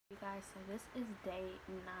Guys, so this is day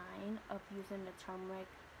 9 of using the turmeric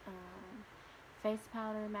face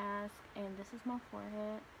powder mask, and this is my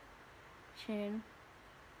forehead, chin,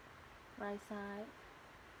 right side,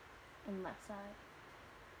 and left side,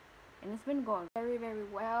 and it's been going very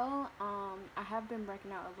well. I have been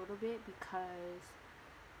breaking out a little bit because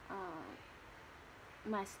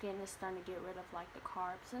my skin is starting to get rid of like the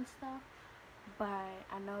carbs and stuff, but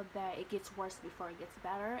I know that it gets worse before it gets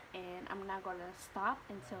better, and I'm not going to stop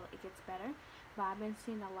until it gets better. But I've been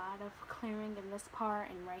seeing a lot of clearing in this part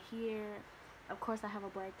and right here. Of course I have a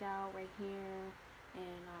breakout right here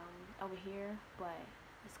and over here, but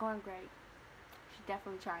it's going great. You should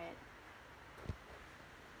definitely try it.